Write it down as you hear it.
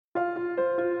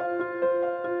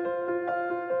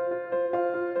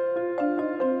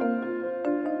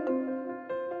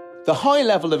The high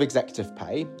level of executive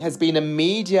pay has been a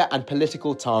media and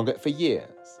political target for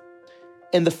years.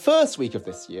 In the first week of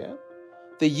this year,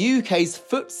 the UK's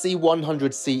FTSE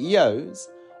 100 CEOs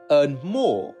earned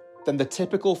more than the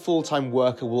typical full-time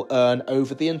worker will earn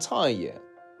over the entire year.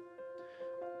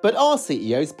 But are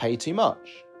CEOs paid too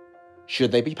much?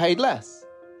 Should they be paid less?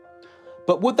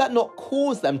 But would that not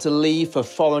cause them to leave for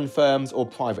foreign firms or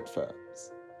private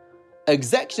firms?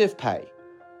 Executive pay,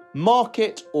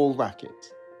 market or racket?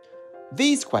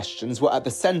 These questions were at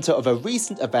the centre of a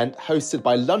recent event hosted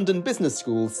by London Business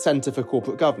School's Centre for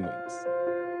Corporate Governance.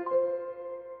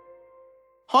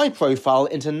 High-profile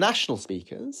international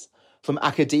speakers from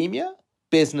academia,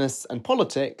 business and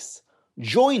politics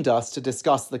joined us to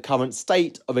discuss the current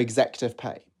state of executive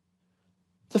pay.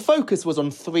 The focus was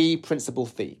on three principal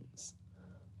themes: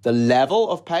 the level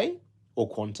of pay, or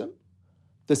quantum,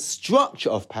 the structure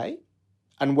of pay,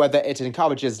 and whether it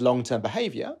encourages long-term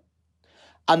behaviour,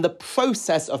 and the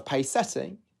process of pay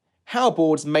setting, how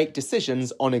boards make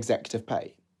decisions on executive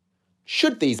pay.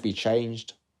 Should these be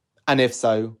changed? And if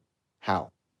so, how?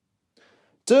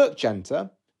 Dirk Genter,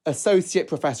 Associate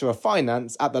Professor of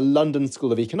Finance at the London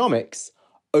School of Economics,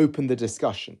 opened the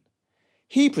discussion.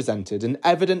 He presented an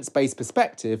evidence-based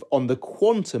perspective on the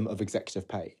quantum of executive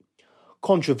pay,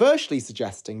 controversially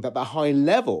suggesting that the high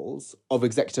levels of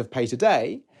executive pay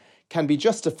today can be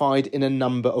justified in a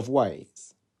number of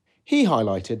ways. He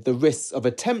highlighted the risks of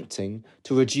attempting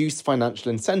to reduce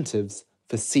financial incentives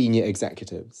for senior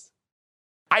executives.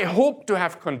 I hope to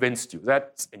have convinced you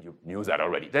that, and you knew that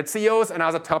already, that CEOs and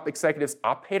other top executives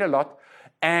are paid a lot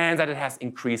and that it has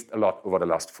increased a lot over the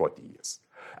last 40 years.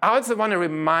 I also want to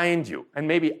remind you and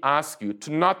maybe ask you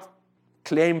to not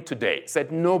claim today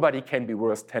that nobody can be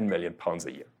worth £10 million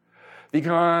a year.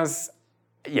 Because,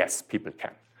 yes, people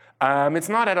can. It's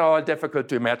not at all difficult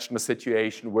to imagine a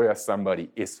situation where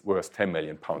somebody is worth £10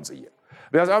 million a year.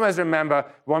 Because always remember,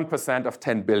 1% of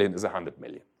 10 billion is 100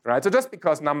 million, right? So just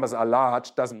because numbers are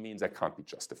large doesn't mean they can't be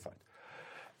justified.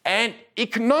 And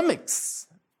economics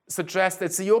suggests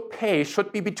that CEO pay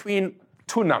should be between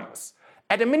two numbers.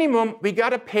 At a minimum, we got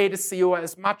to pay the CEO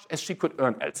as much as she could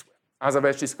earn elsewhere.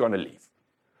 Otherwise, she's going to leave.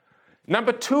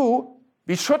 Number two,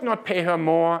 we should not pay her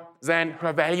more than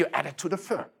her value added to the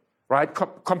firm. Right,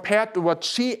 compared to what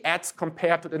she adds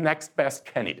compared to the next best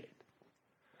candidate.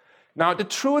 Now, the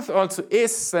truth also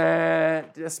is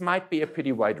this might be a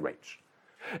pretty wide range.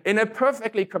 In a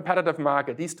perfectly competitive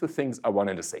market, these two things are one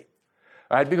and the same.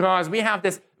 Right? Because we have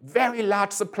this very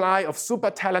large supply of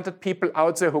super talented people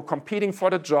out there who are competing for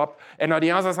the job, and on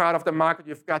the other side of the market,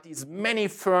 you've got these many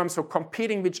firms who are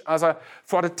competing with each other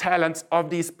for the talents of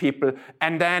these people,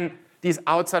 and then these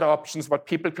outside options, what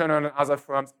people can earn in other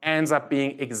firms, ends up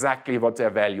being exactly what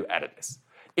their value added is.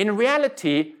 In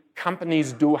reality,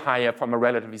 companies do hire from a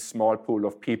relatively small pool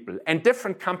of people, and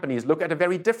different companies look at a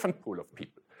very different pool of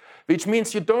people, which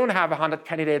means you don't have 100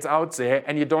 candidates out there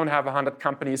and you don't have 100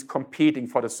 companies competing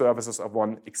for the services of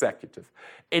one executive.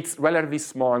 It's relatively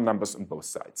small numbers on both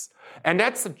sides. And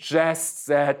that suggests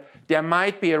that there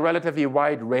might be a relatively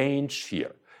wide range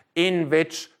here in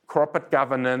which corporate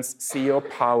governance, CEO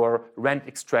power, rent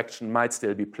extraction might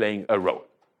still be playing a role.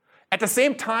 At the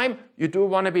same time, you do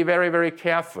want to be very, very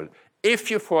careful. If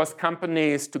you force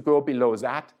companies to go below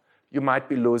that, you might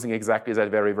be losing exactly that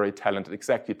very, very talented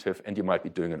executive, and you might be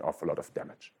doing an awful lot of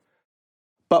damage.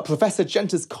 But Professor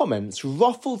Genter's comments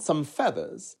ruffled some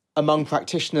feathers among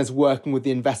practitioners working with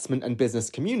the investment and business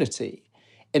community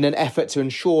in an effort to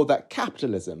ensure that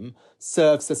capitalism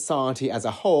serves society as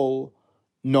a whole,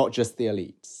 not just the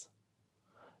elites.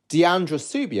 Deandra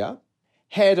Subia,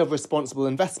 head of responsible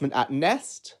investment at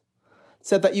Nest,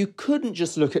 said that you couldn't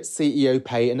just look at CEO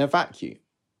pay in a vacuum.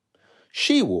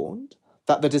 She warned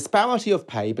that the disparity of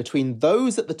pay between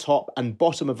those at the top and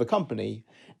bottom of a company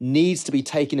needs to be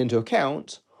taken into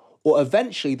account, or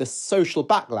eventually the social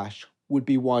backlash would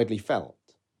be widely felt.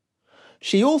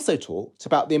 She also talked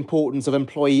about the importance of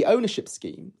employee ownership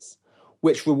schemes,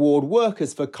 which reward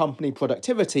workers for company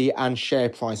productivity and share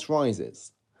price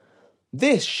rises.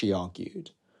 This, she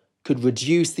argued, could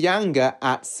reduce the anger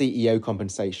at CEO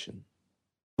compensation.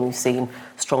 We've seen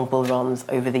strong bull runs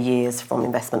over the years from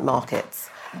investment markets.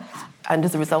 And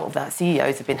as a result of that,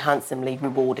 CEOs have been handsomely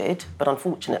rewarded. But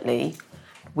unfortunately,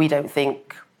 we don't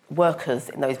think workers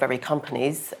in those very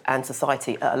companies and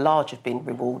society at large have been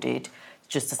rewarded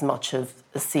just as much as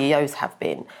the CEOs have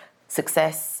been.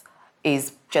 Success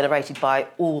is generated by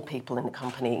all people in the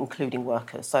company, including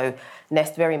workers. So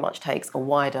Nest very much takes a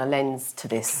wider lens to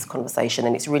this conversation,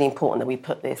 and it's really important that we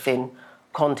put this in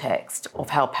context of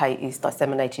how pay is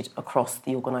disseminated across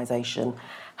the organisation,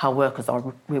 how workers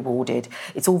are rewarded.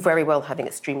 It's all very well having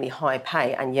extremely high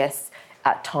pay, and yes,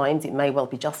 at times it may well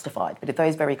be justified, but if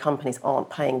those very companies aren't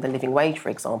paying the living wage, for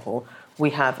example,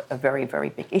 we have a very, very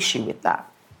big issue with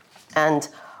that. And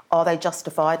are they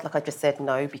justified? Like I just said,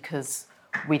 no, because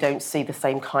we don't see the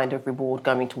same kind of reward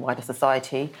going to wider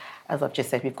society. As I've just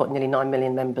said, we've got nearly 9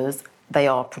 million members. They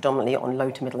are predominantly on low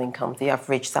to middle incomes. The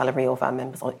average salary of our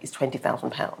members is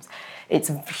 £20,000. It's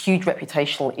a huge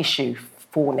reputational issue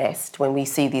for Nest when we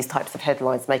see these types of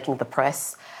headlines making the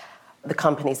press. The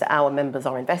companies that our members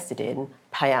are invested in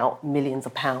pay out millions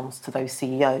of pounds to those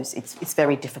CEOs. It's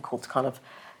very difficult to kind of,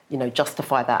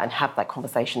 justify that and have that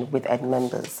conversation with end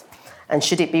members. And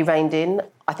should it be reined in?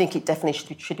 I think it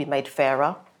definitely should be made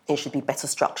fairer. It should be better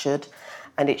structured,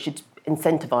 and it should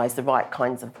incentivise the right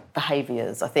kinds of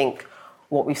behaviours. I think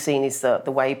what we've seen is that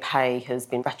the way pay has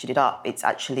been ratcheted up, it's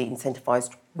actually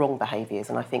incentivised wrong behaviours,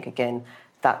 and I think, again,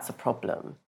 that's a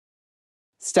problem.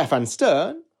 Stefan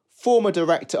Stern, former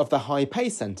director of the High Pay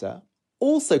Centre,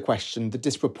 also questioned the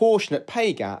disproportionate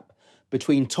pay gap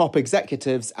between top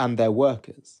executives and their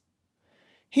workers.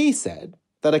 He said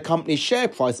that a company's share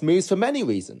price moves for many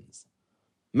reasons,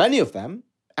 many of them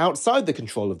outside the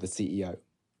control of the CEO.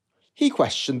 He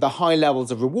questioned the high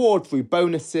levels of reward through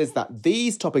bonuses that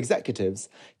these top executives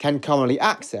can currently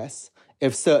access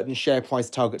if certain share price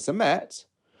targets are met,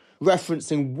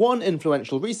 referencing one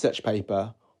influential research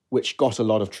paper which got a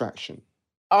lot of traction.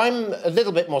 I'm a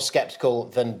little bit more sceptical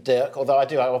than Dirk, although I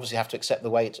obviously have to accept the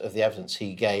weight of the evidence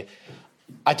he gave.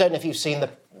 I don't know if you've seen the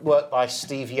work by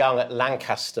Steve Young at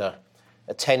Lancaster,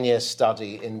 a 10-year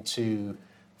study into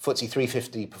FTSE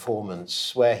 350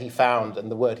 performance, where he found, and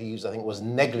the word he used I think was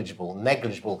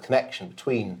negligible connection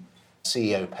between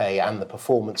CEO pay and the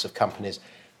performance of companies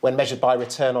when measured by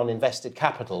return on invested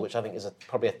capital, which I think is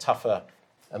probably a tougher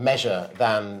measure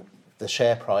than the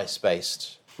share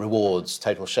price-based rewards,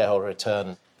 total shareholder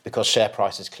return, because share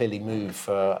prices clearly move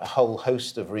for a whole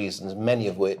host of reasons, many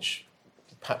of which,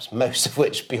 perhaps most of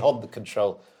which, beyond the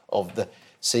control of the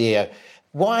CEO.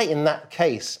 Why, in that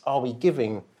case, are we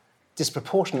giving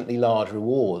disproportionately large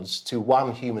rewards to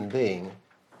one human being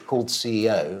called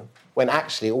CEO when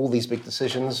actually all these big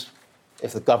decisions,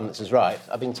 if the governance is right,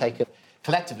 are being taken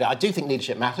collectively? I do think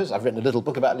leadership matters. I've written a little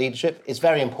book about leadership. It's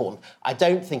very important. I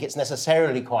don't think it's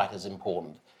necessarily quite as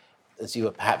important as you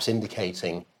were perhaps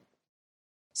indicating.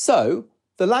 So,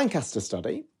 the Lancaster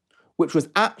study, which was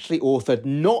actually authored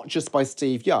not just by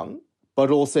Steve Young,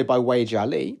 but also by Wade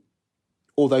Ali,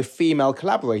 although female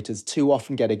collaborators too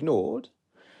often get ignored,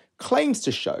 claims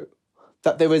to show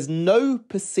that there is no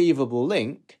perceivable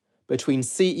link between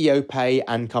CEO pay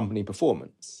and company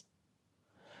performance.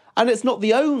 And it's not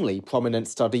the only prominent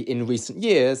study in recent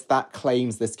years that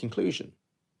claims this conclusion.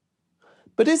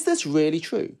 But is this really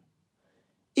true?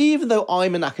 Even though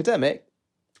I'm an academic,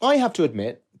 I have to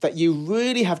admit that you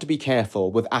really have to be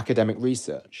careful with academic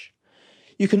research.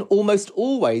 You can almost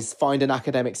always find an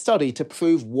academic study to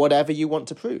prove whatever you want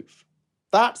to prove.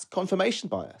 That's confirmation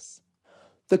bias.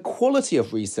 The quality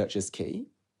of research is key,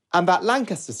 and that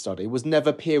Lancaster study was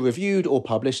never peer-reviewed or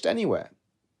published anywhere.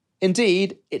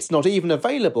 Indeed, it's not even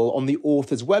available on the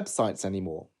author's websites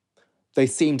anymore. They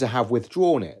seem to have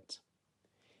withdrawn it.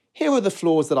 Here are the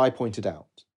flaws that I pointed out.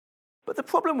 But the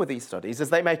problem with these studies is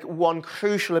they make one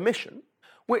crucial omission,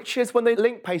 which is when they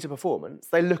link pay to performance,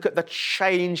 they look at the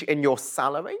change in your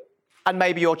salary and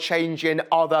maybe your change in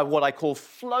other what I call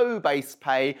flow-based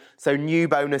pay, so new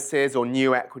bonuses or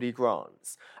new equity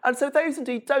grants. And so those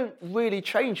indeed don't really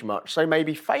change much. So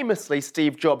maybe famously,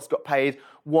 Steve Jobs got paid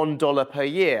 $1 per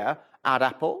year at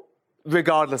Apple,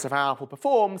 regardless of how Apple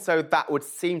performed, so that would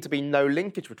seem to be no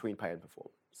linkage between pay and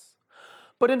performance.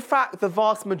 But in fact, the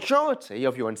vast majority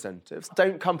of your incentives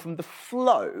don't come from the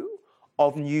flow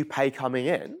of new pay coming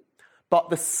in, but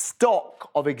the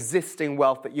stock of existing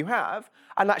wealth that you have.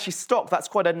 And actually stock, that's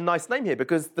quite a nice name here,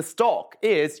 because the stock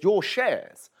is your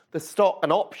shares, the stock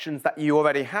and options that you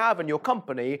already have in your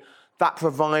company that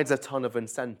provides a ton of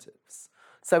incentives.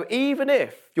 So even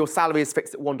if your salary is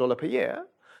fixed at $1 per year,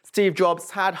 Steve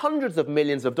Jobs had hundreds of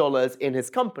millions of dollars in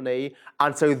his company,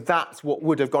 and so that's what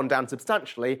would have gone down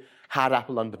substantially had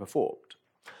Apple underperformed.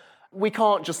 We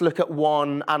can't just look at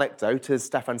one anecdote, as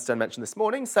Stefan Stern mentioned this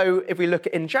morning. So if we look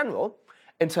at in general,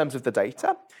 in terms of the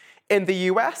data, in the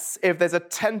US, if there's a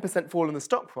 10% fall in the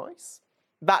stock price,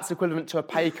 that's equivalent to a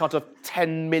pay cut of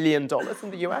 $10 million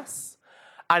in the US.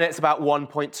 and it's about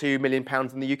 £1.2 million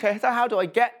in the UK. So how do I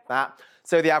get that?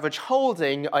 So the average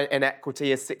holding in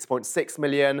equity is 6.6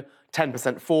 million,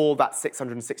 10% fall, that's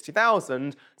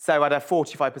 660,000. So at a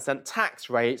 45% tax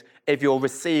rate, if you're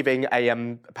receiving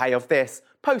a pay of this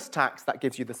post-tax, that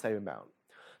gives you the same amount.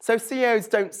 So CEOs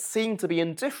don't seem to be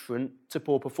indifferent to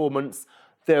poor performance,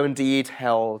 they're indeed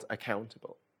held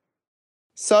accountable.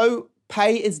 So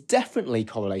pay is definitely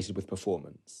correlated with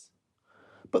performance.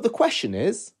 But the question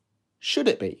is, should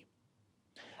it be?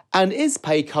 And is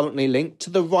pay currently linked to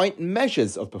the right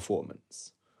measures of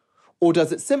performance? Or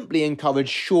does it simply encourage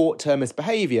short-termist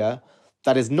behaviour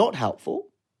that is not helpful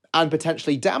and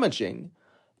potentially damaging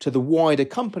to the wider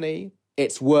company,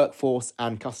 its workforce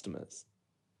and customers?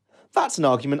 That's an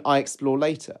argument I explore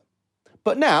later.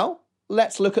 But now,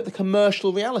 let's look at the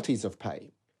commercial realities of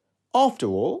pay. After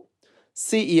all,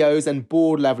 CEOs and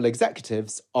board-level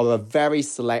executives are a very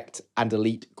select and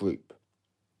elite group.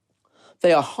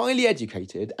 They are highly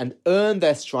educated and earn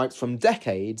their stripes from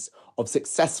decades of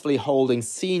successfully holding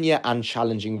senior and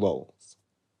challenging roles.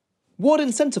 What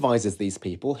incentivises these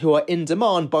people who are in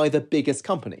demand by the biggest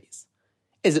companies?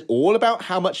 Is it all about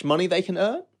how much money they can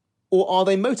earn? Or are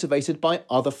they motivated by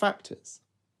other factors?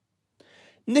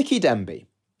 Nikki Denby,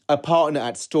 a partner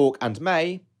at Stork and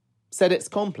May, said it's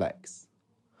complex.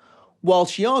 While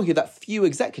she argued that few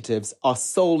executives are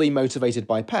solely motivated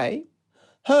by pay,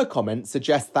 her comment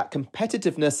suggests that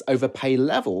competitiveness over pay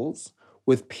levels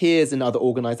with peers in other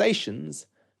organisations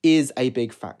is a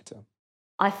big factor.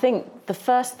 I think the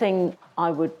first thing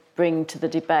I would bring to the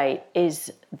debate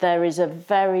is there is a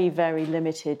very, very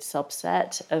limited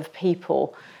subset of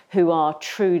people who are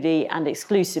truly and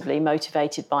exclusively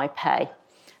motivated by pay.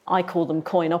 I call them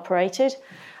coin-operated,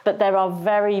 but there are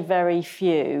very, very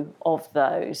few of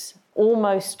those.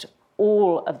 Almost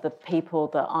all of the people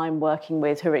that I'm working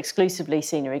with who are exclusively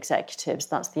senior executives,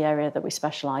 that's the area that we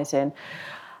specialise in,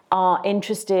 are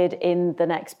interested in the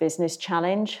next business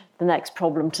challenge, the next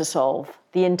problem to solve,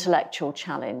 the intellectual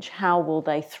challenge. How will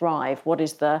they thrive? What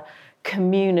is the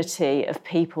community of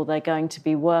people they're going to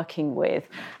be working with?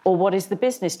 Or what is the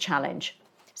business challenge?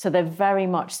 So they're very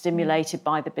much stimulated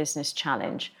by the business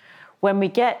challenge. When we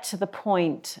get to the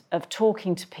point of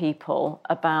talking to people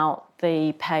about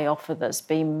the pay offer that's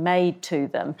been made to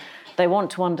them, they want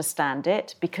to understand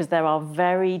it because there are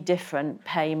very different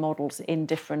pay models in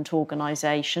different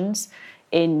organisations.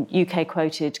 In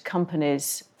UK-quoted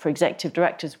companies, for executive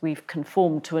directors, we've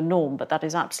conformed to a norm, but that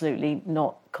is absolutely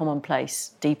not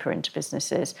commonplace deeper into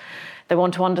businesses. They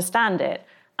want to understand it,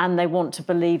 and they want to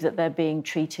believe that they're being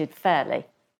treated fairly.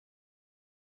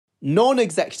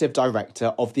 Non-executive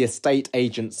director of the estate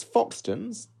agents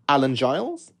Foxtons, Alan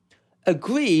Giles,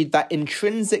 agreed that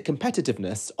intrinsic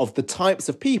competitiveness of the types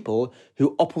of people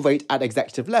who operate at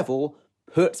executive level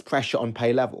puts pressure on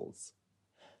pay levels.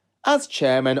 As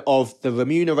chairman of the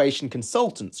Remuneration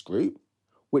Consultants Group,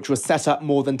 which was set up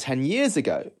more than 10 years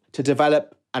ago to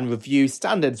develop and review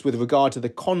standards with regard to the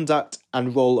conduct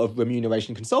and role of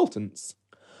remuneration consultants,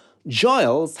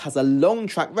 Giles has a long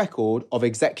track record of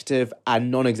executive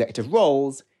and non-executive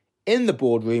roles in the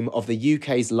boardroom of the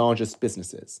UK's largest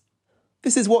businesses.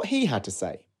 This is what he had to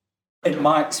say. In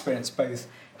my experience, both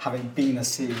having been a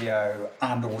CEO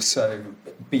and also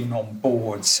been on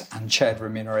boards and chaired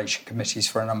remuneration committees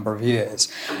for a number of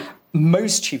years,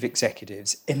 most chief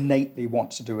executives innately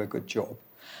want to do a good job.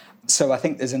 So I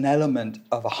think there's an element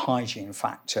of a hygiene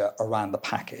factor around the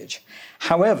package.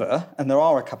 However, and there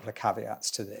are a couple of caveats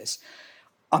to this,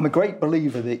 I'm a great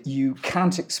believer that you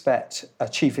can't expect a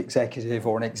chief executive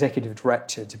or an executive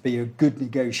director to be a good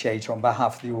negotiator on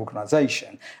behalf of the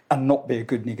organisation and not be a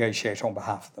good negotiator on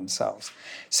behalf of themselves.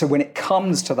 So when it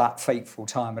comes to that fateful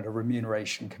time at a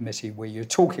remuneration committee where you're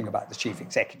talking about the chief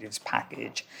executive's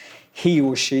package, he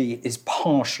or she is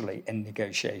partially in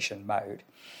negotiation mode.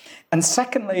 And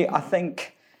secondly, I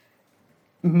think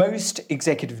most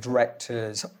executive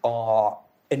directors are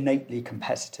innately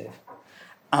competitive.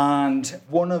 And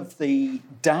one of the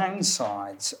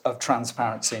downsides of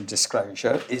transparency and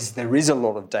disclosure is there is a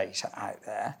lot of data out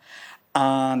there,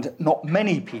 and not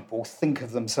many people think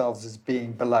of themselves as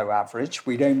being below average.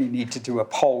 We'd only need to do a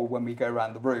poll when we go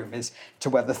around the room as to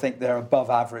whether think they're above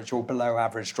average or below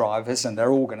average drivers, and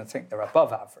they're all going to think they're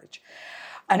above average.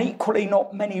 And equally,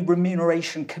 not many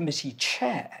remuneration committee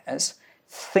chairs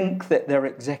think that their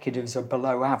executives are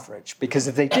below average, because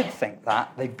if they did think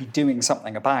that, they'd be doing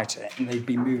something about it and they'd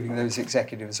be moving those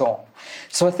executives on.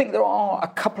 So I think there are a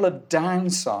couple of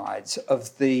downsides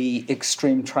of the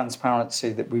extreme transparency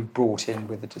that we've brought in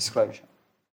with the disclosure.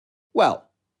 Well,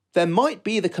 there might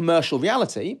be the commercial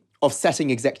reality of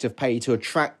setting executive pay to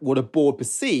attract what a board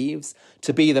perceives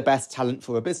to be the best talent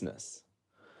for a business.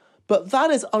 But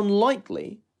that is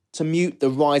unlikely to mute the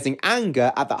rising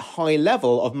anger at that high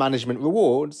level of management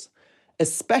rewards,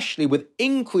 especially with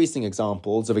increasing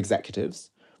examples of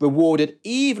executives rewarded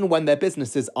even when their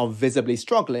businesses are visibly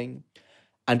struggling,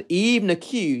 and even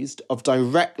accused of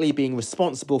directly being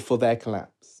responsible for their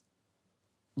collapse.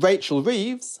 Rachel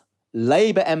Reeves,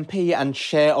 Labour MP and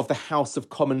chair of the House of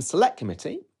Commons Select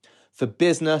Committee for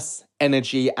Business,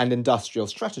 Energy and Industrial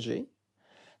Strategy,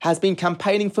 has been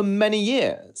campaigning for many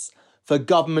years for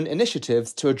government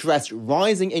initiatives to address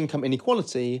rising income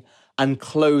inequality and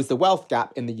close the wealth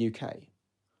gap in the UK.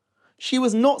 She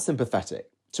was not sympathetic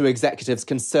to executives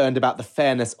concerned about the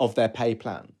fairness of their pay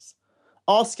plans,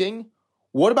 asking,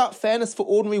 what about fairness for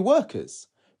ordinary workers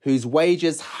whose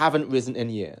wages haven't risen in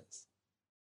years?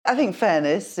 I think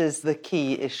fairness is the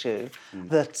key issue,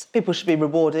 that people should be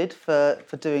rewarded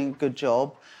for doing a good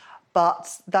job,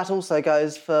 but that also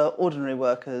goes for ordinary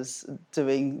workers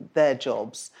doing their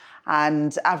jobs.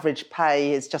 And average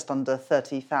pay is just under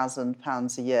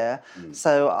 £30,000 a year.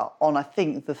 So on, I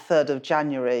think, the 3rd of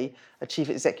January, a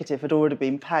chief executive had already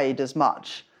been paid as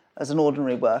much as an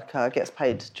ordinary worker gets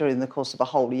paid during the course of a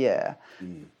whole year.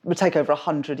 It would take over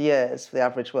 100 years for the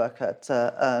average worker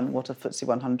to earn what a FTSE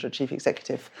 100 chief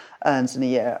executive earns in a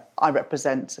year. I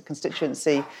represent a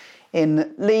constituency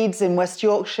in Leeds in West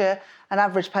Yorkshire. An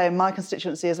average pay in my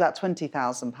constituency is about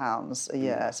 £20,000 a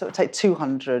year. So it would take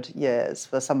 200 years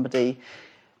for somebody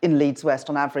in Leeds West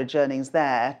on average earnings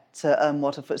there to earn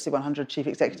what a FTSE 100 chief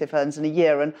executive earns in a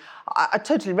year. And I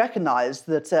totally recognise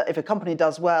that if a company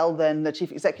does well, then the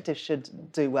chief executive should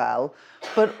do well.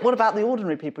 But what about the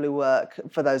ordinary people who work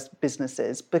for those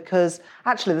businesses? Because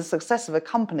actually the success of a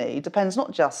company depends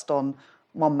not just on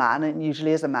one man, and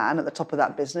usually is a man at the top of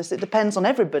that business. It depends on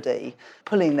everybody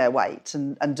pulling their weight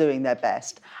and doing their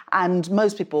best. And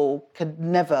most people could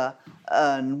never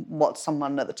earn what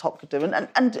someone at the top could do.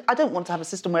 And I don't want to have a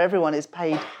system where everyone is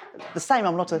paid the same.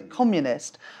 I'm not a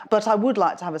communist. But I would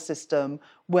like to have a system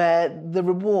where the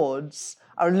rewards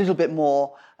are a little bit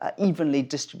more evenly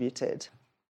distributed.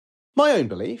 My own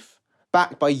belief,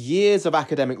 backed by years of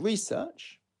academic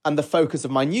research and the focus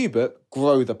of my new book,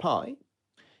 Grow the Pie,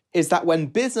 is that when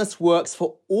business works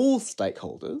for all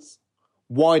stakeholders,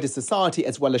 wider society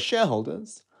as well as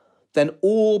shareholders, then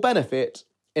all benefit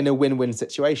in a win-win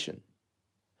situation.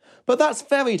 But that's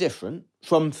very different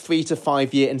from 3 to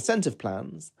 5 year incentive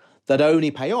plans that only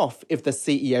pay off if the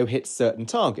CEO hits certain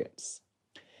targets.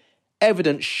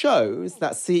 Evidence shows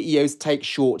that CEOs take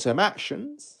short-term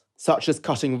actions, such as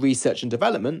cutting research and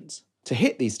development, to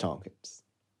hit these targets.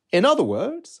 In other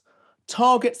words,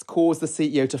 targets cause the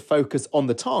CEO to focus on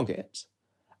the target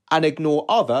and ignore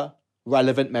other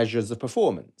relevant measures of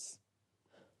performance.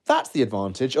 That's the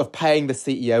advantage of paying the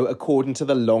CEO according to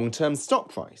the long-term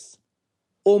stock price.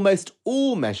 Almost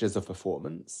all measures of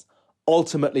performance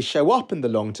ultimately show up in the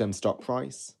long-term stock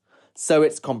price, so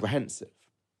it's comprehensive.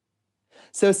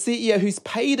 So a CEO who's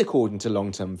paid according to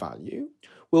long-term value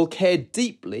will care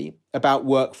deeply about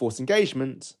workforce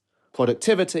engagement,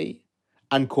 productivity,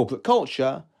 and corporate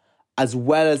culture, as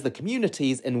well as the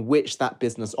communities in which that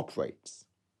business operates.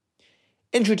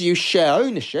 Introduce share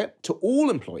ownership to all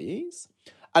employees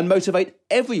and motivate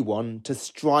everyone to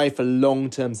strive for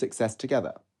long-term success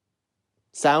together.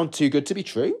 Sound too good to be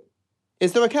true?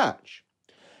 Is there a catch?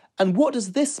 And what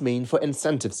does this mean for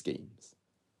incentive schemes?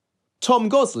 Tom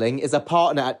Gosling is a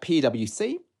partner at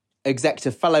PwC,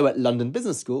 Executive Fellow at London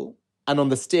Business School, and on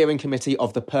the steering committee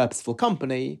of The Purposeful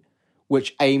Company,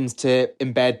 which aims to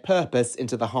embed purpose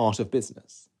into the heart of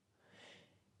business.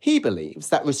 He believes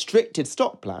that restricted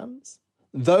stock plans,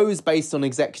 those based on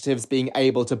executives being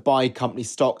able to buy company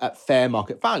stock at fair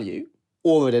market value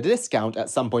or at a discount at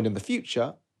some point in the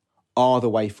future, are the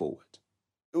way forward.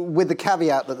 With the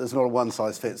caveat that there's not a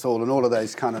one-size-fits-all and all of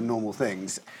those kind of normal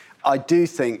things, I do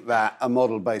think that a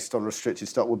model based on restricted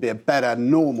stock would be a better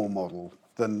normal model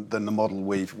than the model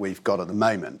we've got at the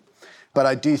moment. But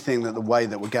I do think that the way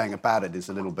that we're going about it is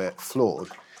a little bit flawed.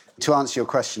 To answer your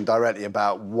question directly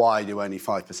about why do only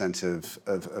 5%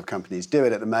 of companies do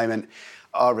it at the moment,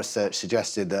 our research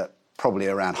suggested that probably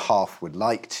around half would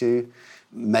like to.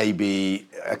 Maybe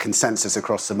a consensus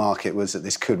across the market was that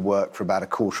this could work for about a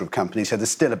quarter of companies, so there's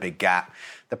still a big gap.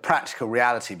 The practical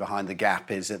reality behind the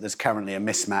gap is that there's currently a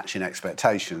mismatch in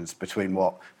expectations between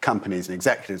what companies and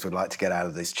executives would like to get out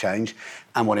of this change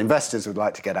and what investors would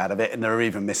like to get out of it, and there are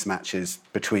even mismatches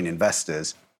between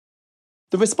investors.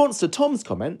 The response to Tom's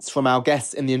comments from our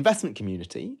guests in the investment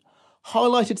community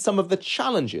highlighted some of the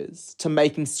challenges to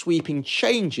making sweeping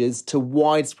changes to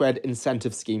widespread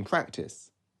incentive scheme practice.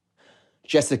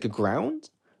 Jessica Ground,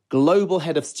 Global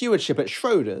Head of Stewardship at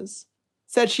Schroders,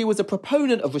 said she was a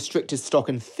proponent of restricted stock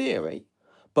in theory,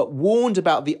 but warned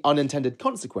about the unintended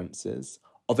consequences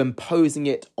of imposing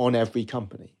it on every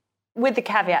company. With the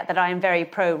caveat that I am very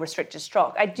pro-restricted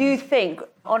stock, I do think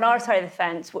on our side of the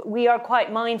fence, we are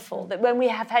quite mindful that when we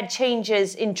have had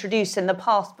changes introduced in the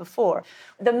past before,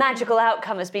 the magical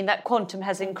outcome has been that quantum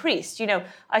has increased. You know,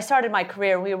 I started my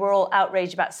career, we were all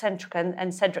outraged about Centric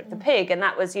and Cedric the Pig, and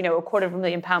that was, you know, a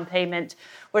 £250,000 payment.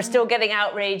 We're still getting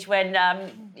outraged when,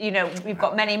 you know, we've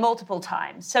got many multiple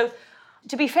times. So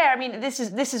to be fair, I mean, this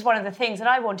is one of the things that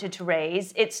I wanted to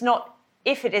raise. It's not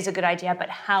if it is a good idea, but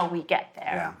how we get there.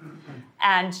 Yeah.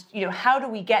 And, you know, how do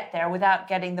we get there without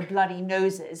getting the bloody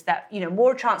noses that, you know,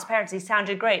 more transparency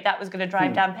sounded great, that was going to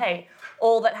drive down pay.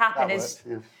 All that happened is,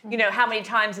 you know, how many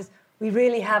times is we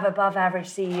really have above average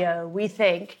CEO, we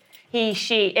think he,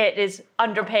 she, it is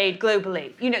underpaid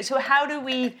globally. You know, so how do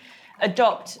we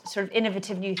adopt sort of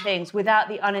innovative new things without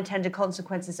the unintended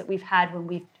consequences that we've had when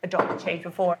we've adopted change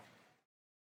before?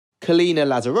 Kalina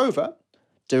Lazarova,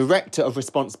 Director of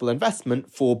Responsible Investment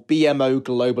for BMO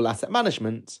Global Asset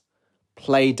Management,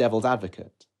 play devil's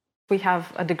advocate. We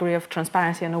have a degree of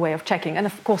transparency and a way of checking, and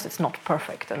of course it's not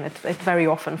perfect, and it very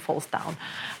often falls down.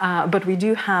 But we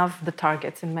do have the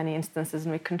targets in many instances,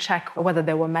 and we can check whether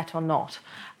they were met or not.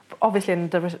 Obviously, in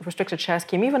the restricted share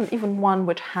scheme, even one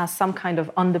which has some kind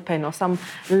of underpin or some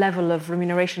level of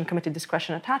remuneration committee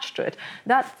discretion attached to it,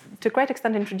 that to a great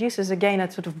extent introduces again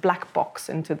a sort of black box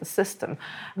into the system,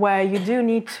 where you do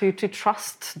need to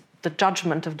trust the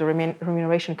judgment of the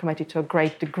remuneration committee to a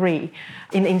great degree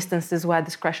in instances where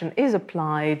discretion is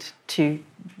applied to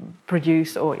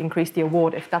produce or increase the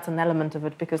award, if that's an element of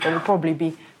it, because there will probably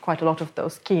be quite a lot of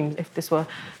those schemes if this were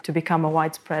to become a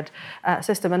widespread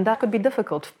system. And that could be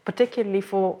difficult, particularly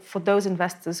for those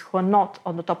investors who are not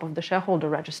on the top of the shareholder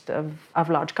register of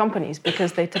large companies,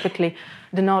 because they typically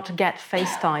do not get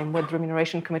face time with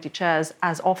remuneration committee chairs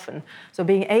as often. So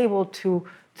being able to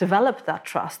develop that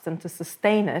trust and to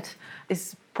sustain it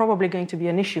is probably going to be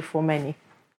an issue for many.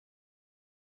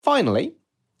 Finally,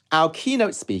 our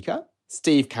keynote speaker,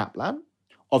 Steve Kaplan,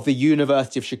 of the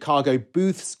University of Chicago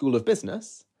Booth School of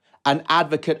Business, an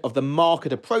advocate of the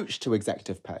market approach to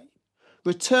executive pay,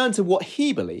 returned to what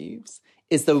he believes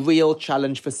is the real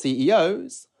challenge for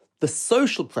CEOs, the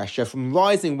social pressure from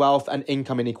rising wealth and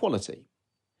income inequality.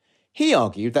 He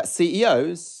argued that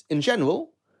CEOs, in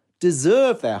general,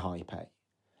 deserve their high pay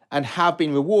and have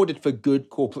been rewarded for good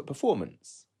corporate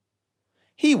performance.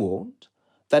 He warned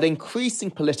that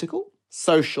increasing political,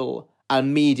 social,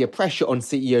 and media pressure on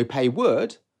CEO pay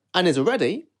would, and is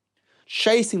already,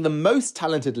 chasing the most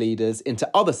talented leaders into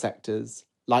other sectors,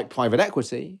 like private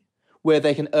equity, where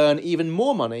they can earn even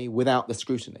more money without the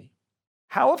scrutiny.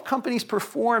 How have companies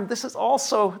performed? This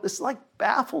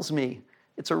baffles me.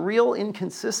 It's a real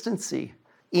inconsistency.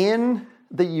 In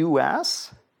the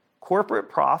US, corporate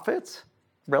profits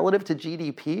relative to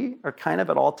GDP are kind of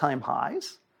at all-time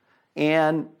highs.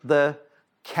 And the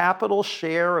capital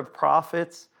share of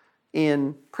profits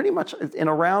in pretty much in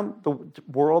around the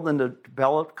world in the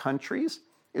developed countries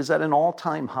is at an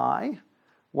all-time high.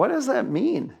 What does that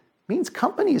mean? It means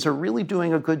companies are really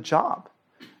doing a good job.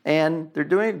 And they're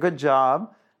doing a good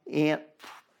job and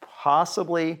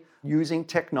possibly using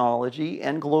technology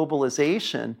and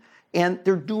globalization. And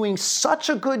they're doing such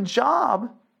a good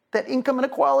job that income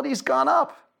inequality has gone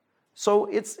up. So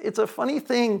it's a funny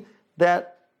thing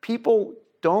that people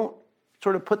don't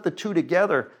sort of put the two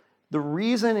together. The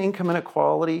reason income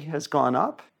inequality has gone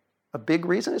up, a big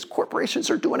reason, is corporations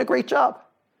are doing a great job.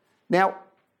 Now,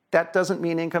 that doesn't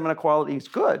mean income inequality is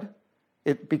good.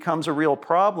 It becomes a real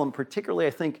problem, particularly,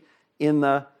 I think, in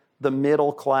the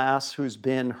middle class who's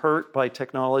been hurt by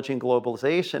technology and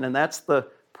globalization. And that's the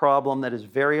problem that is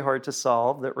very hard to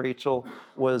solve, that Rachel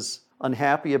was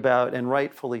unhappy about, and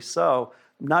rightfully so.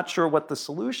 I'm not sure what the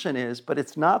solution is, but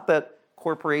it's not that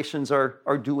corporations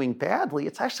are doing badly.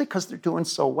 It's actually because they're doing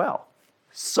so well.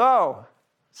 So,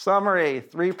 summary,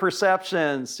 3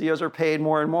 perceptions. CEOs are paid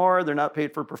more and more. They're not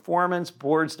paid for performance.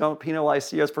 Boards don't penalize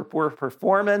CEOs for poor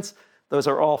performance. Those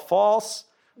are all false,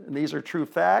 and these are true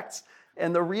facts.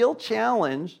 And the real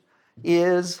challenge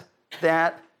is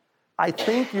that I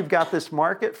think you've got this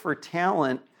market for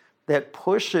talent that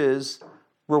pushes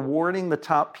rewarding the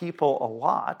top people a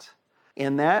lot,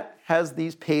 and that has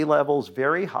these pay levels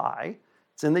very high.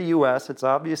 It's in the US, it's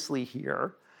obviously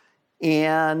here.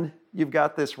 And you've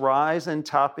got this rise in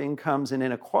top incomes and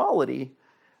inequality,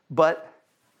 but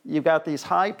you've got these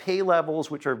high pay levels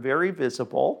which are very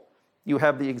visible. You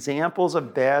have the examples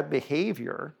of bad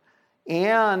behavior,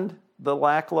 and the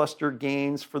lackluster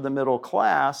gains for the middle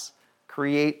class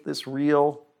create this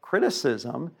real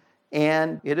criticism,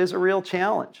 and it is a real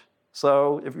challenge.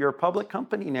 So if you're a public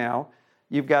company now,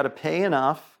 you've got to pay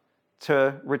enough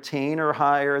to retain or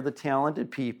hire the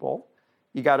talented people.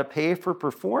 You got to pay for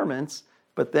performance,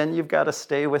 but then you've got to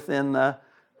stay within the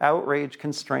outrage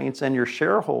constraints and your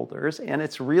shareholders, and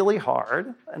it's really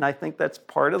hard. And I think that's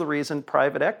part of the reason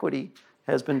private equity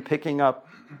has been picking up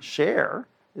share,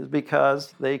 is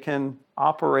because they can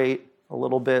operate a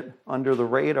little bit under the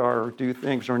radar or do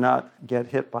things or not get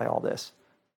hit by all this.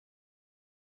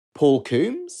 Paul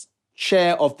Coombs,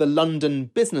 chair of the London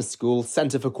Business School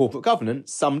Centre for Corporate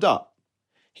Governance, summed up.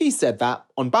 He said that,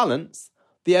 on balance,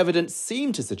 the evidence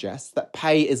seemed to suggest that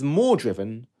pay is more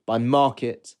driven by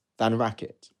market than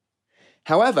racket.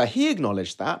 However, he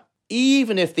acknowledged that,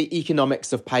 even if the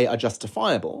economics of pay are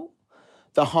justifiable,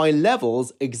 the high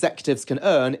levels executives can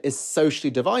earn is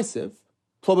socially divisive,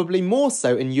 probably more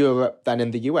so in Europe than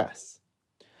in the US.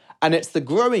 And it's the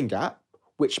growing gap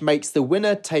which makes the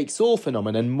winner-takes-all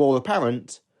phenomenon more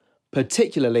apparent,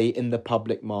 particularly in the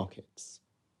public markets.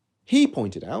 He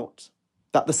pointed out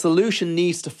that the solution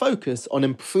needs to focus on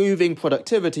improving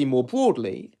productivity more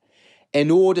broadly in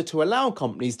order to allow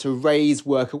companies to raise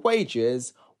worker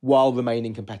wages while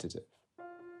remaining competitive.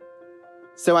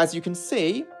 So as you can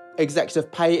see, executive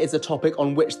pay is a topic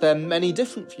on which there are many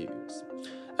different views.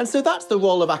 And so that's the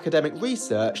role of academic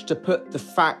research, to put the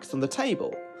facts on the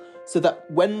table so that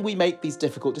when we make these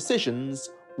difficult decisions,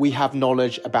 we have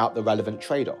knowledge about the relevant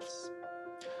trade-offs.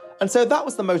 And so that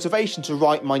was the motivation to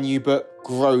write my new book,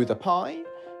 Grow the Pie: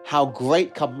 How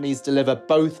Great Companies Deliver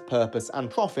Both Purpose and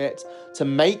Profit to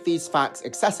make these facts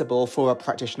accessible for a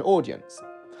practitioner audience.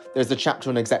 There's a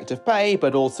chapter on executive pay,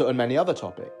 but also on many other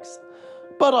topics.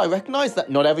 But I recognise that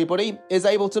not everybody is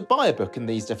able to buy a book in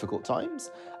these difficult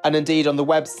times. And indeed, on the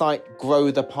website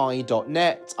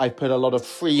growthepie.net, I've put a lot of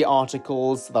free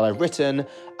articles that I've written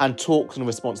and talks on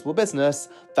responsible business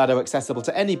that are accessible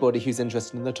to anybody who's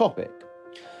interested in the topic.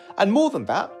 And more than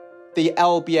that, the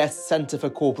LBS Centre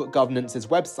for Corporate Governance's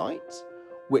website,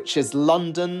 which is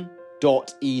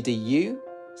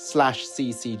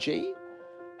london.edu/ccg,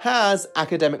 has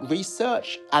academic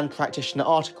research and practitioner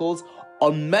articles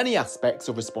on many aspects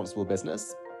of responsible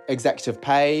business, executive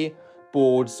pay,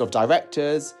 boards of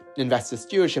directors, investor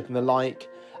stewardship and the like.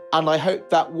 And I hope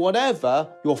that whatever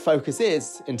your focus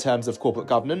is in terms of corporate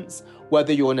governance,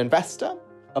 whether you're an investor,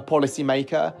 a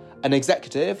policymaker, an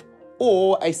executive,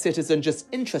 or a citizen just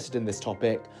interested in this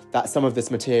topic, that some of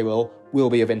this material will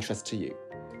be of interest to you.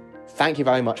 Thank you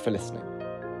very much for listening.